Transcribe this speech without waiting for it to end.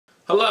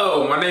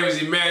Hello, my name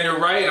is Emmanuel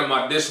Wright. I'm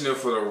auditioning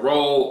for the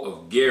role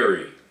of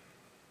Gary.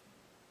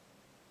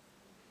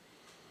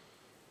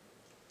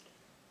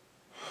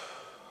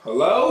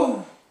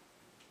 Hello?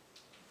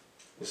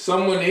 Is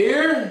someone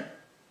here?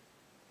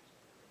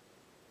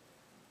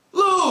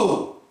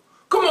 Lou!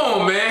 Come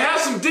on, man. Have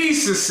some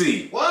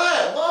decency.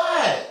 What?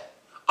 What?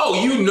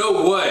 Oh, you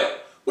know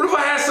what? What if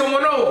I had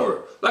someone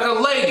over? Like a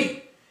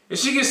lady. And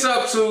she gets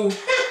up to...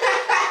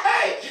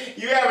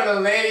 You having a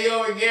lady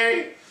over,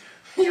 Gary?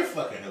 You're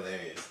fucking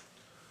hilarious.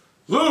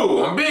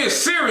 Lou, I'm being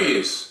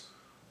serious.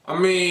 I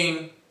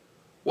mean,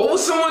 what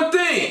would someone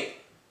think?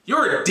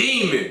 You're a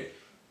demon.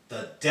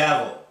 The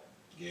devil,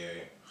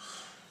 Gary.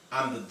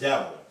 I'm the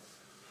devil.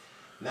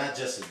 Not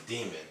just a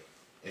demon.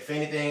 If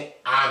anything,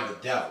 I'm the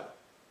devil.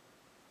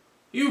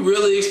 You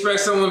really expect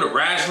someone to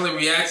rationally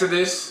react to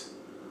this?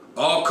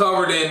 All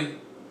covered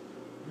in...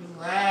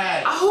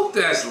 Relax. I hope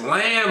that's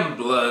lamb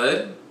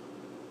blood.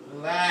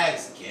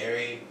 Relax,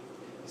 Gary.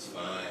 It's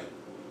fine.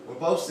 We're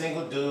both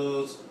single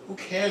dudes. Who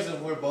cares if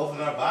we're both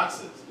in our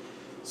boxes?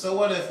 So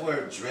what if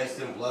we're drenched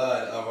in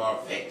blood of our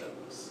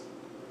victims?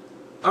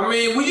 I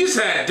mean, we just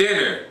had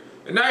dinner,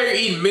 and now you're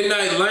eating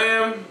midnight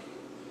lamb?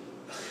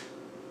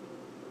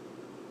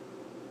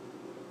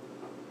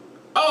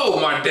 Oh,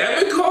 my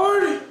debit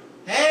card?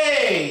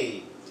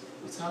 Hey!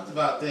 We talked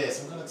about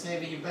this. I'm gonna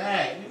take you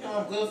back. You know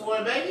I'm good for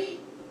it, baby.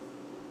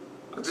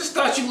 I just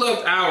thought you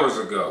left hours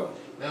ago.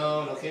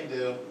 No can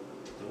do.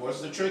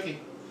 Divorces are tricky.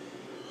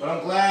 But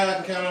I'm glad I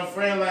can count on a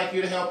friend like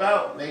you to help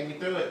out, make me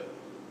through it.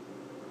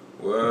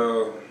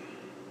 Well,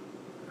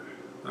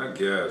 I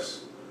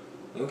guess.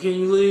 When can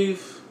you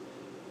leave?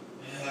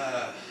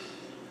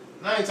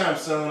 Not anytime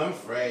soon, I'm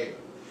afraid.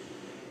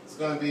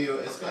 I'm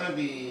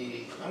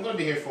gonna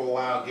be here for a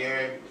while,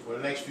 Gary. For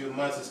the next few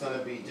months, it's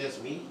gonna be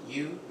just me,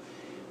 you,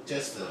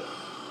 just the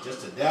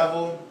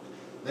devil,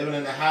 living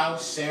in the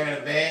house,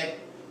 sharing a bed,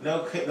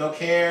 no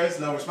cares,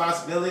 no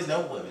responsibilities,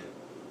 no women.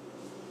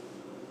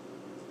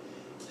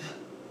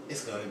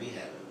 It's gonna be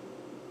heaven.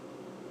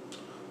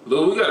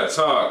 Lou, we gotta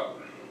talk.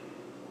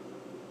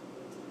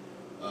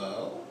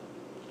 Oh?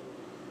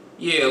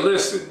 Yeah,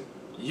 listen.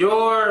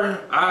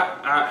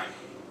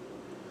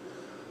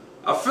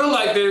 I feel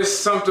like there's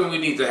something we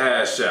need to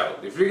hash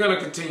out if you're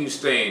gonna continue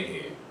staying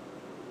here.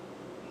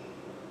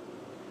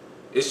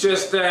 It's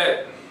just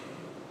that,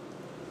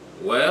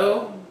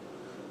 well,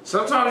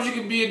 sometimes you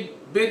can be a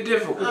bit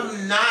difficult.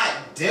 I'm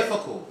not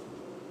difficult.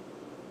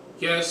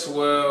 Yes,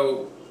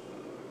 well,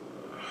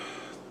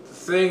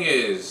 the thing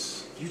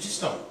is... You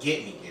just don't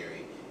get me,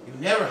 Gary. You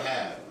never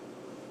have.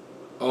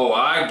 Oh,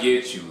 I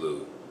get you,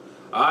 Lou.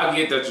 I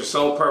get that your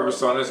sole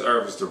purpose on this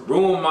earth is to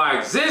ruin my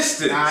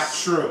existence. Not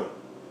true.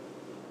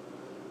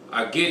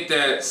 I get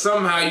that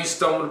somehow you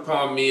stumbled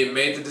upon me and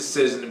made the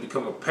decision to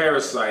become a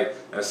parasite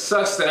that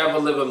sucks to ever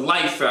live a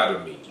life out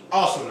of me.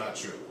 Also not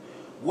true.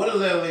 Would have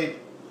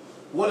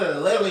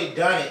literally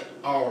done it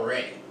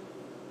already.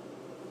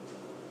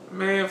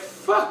 Man,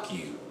 fuck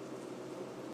you.